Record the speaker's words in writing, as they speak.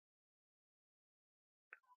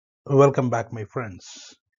Welcome back, my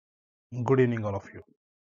friends. Good evening, all of you.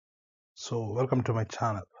 So, welcome to my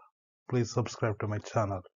channel. Please subscribe to my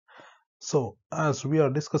channel. So, as we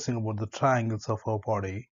are discussing about the triangles of our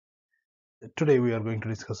body, today we are going to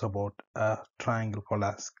discuss about a triangle called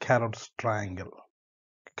as Calot's triangle.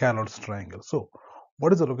 Calot's triangle. So,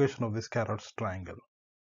 what is the location of this Calot's triangle?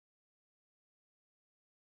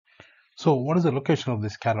 So, what is the location of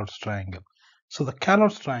this Calot's triangle? So, the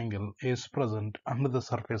Calot's triangle is present under the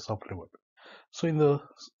surface of river. So in the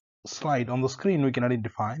slide on the screen, we can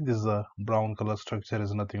identify this is a brown color structure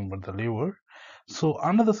is nothing but the liver. So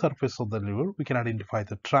under the surface of the liver, we can identify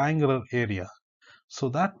the triangular area. So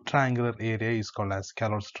that triangular area is called as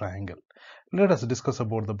Calot's triangle. Let us discuss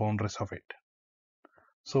about the boundaries of it.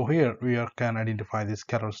 So here can identify this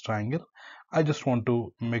Calot's triangle. I just want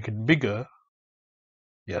to make it bigger.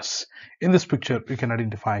 Yes, in this picture, we can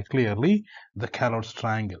identify clearly the Calot's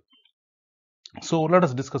triangle. So let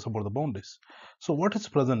us discuss about the boundaries. So what is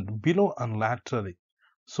present below and laterally?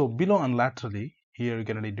 So below and laterally, here you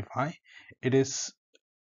can identify it is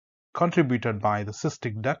contributed by the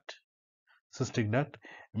cystic duct. Cystic duct.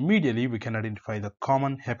 Medially, we can identify the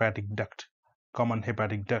common hepatic duct. Common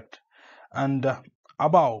hepatic duct. And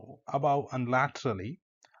above and laterally,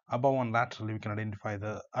 we can identify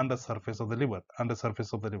the undersurface of the liver.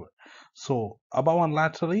 Undersurface of the liver. So above and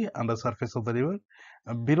laterally, undersurface of the liver.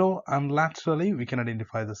 Below and laterally, we can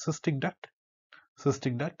identify the cystic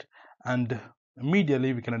duct, and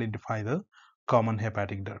medially we can identify the common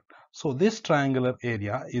hepatic duct. So this triangular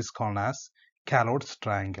area is called as Calot's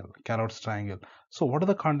triangle. Calot's triangle. So what are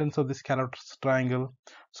the contents of this Calot's triangle?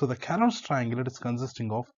 So the Calot's triangle, it is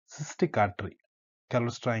consisting of cystic artery.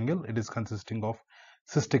 Calot's triangle, it is consisting of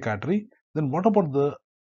cystic artery. Then what about the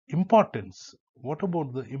importance? What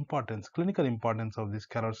about the importance, clinical importance of this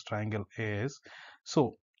Calot's triangle is,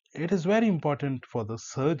 so it is very important for the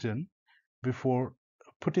surgeon before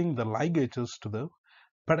putting the ligatures to the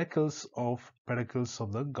pedicles of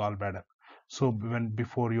the gallbladder. So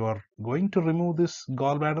before you are going to remove this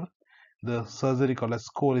gallbladder, the surgery called as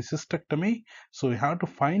cholecystectomy. So you have to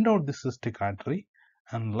find out the cystic artery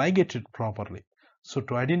and ligate it properly. So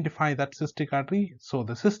to identify that cystic artery, so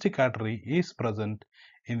the cystic artery is present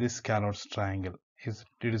in this Calot's triangle. It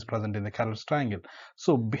is present in the Calot's triangle.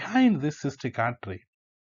 So behind this cystic artery,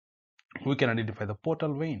 we can identify the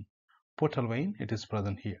portal vein. Portal vein, it is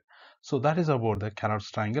present here. So that is about the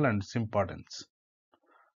Calot's triangle and its importance.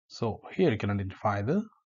 So here you can identify the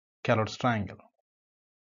Calot's triangle.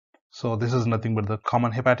 So this is nothing but the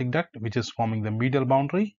common hepatic duct, which is forming the medial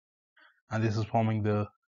boundary, and this is forming the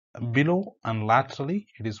below and laterally,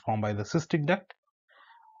 it is formed by the cystic duct.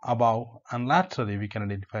 Above and laterally, we can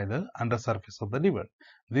identify the undersurface of the liver.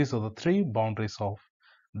 These are the three boundaries of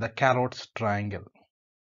the Calot's triangle.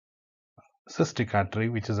 Cystic artery,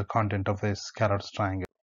 which is the content of this Calot's triangle.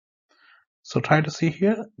 So try to see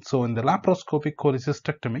here. So in the laparoscopic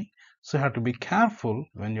cholecystectomy, so you have to be careful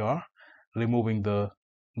when you are removing the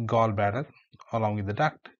gallbladder along with the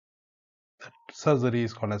duct. That surgery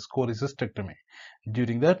is called as cholecystectomy.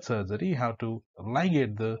 During that surgery, you have to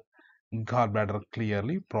ligate the gallbladder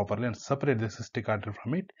clearly, properly, and separate the cystic artery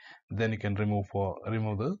from it. Then you can remove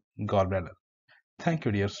the gallbladder. Thank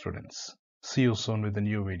you, dear students. See you soon with a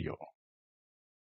new video.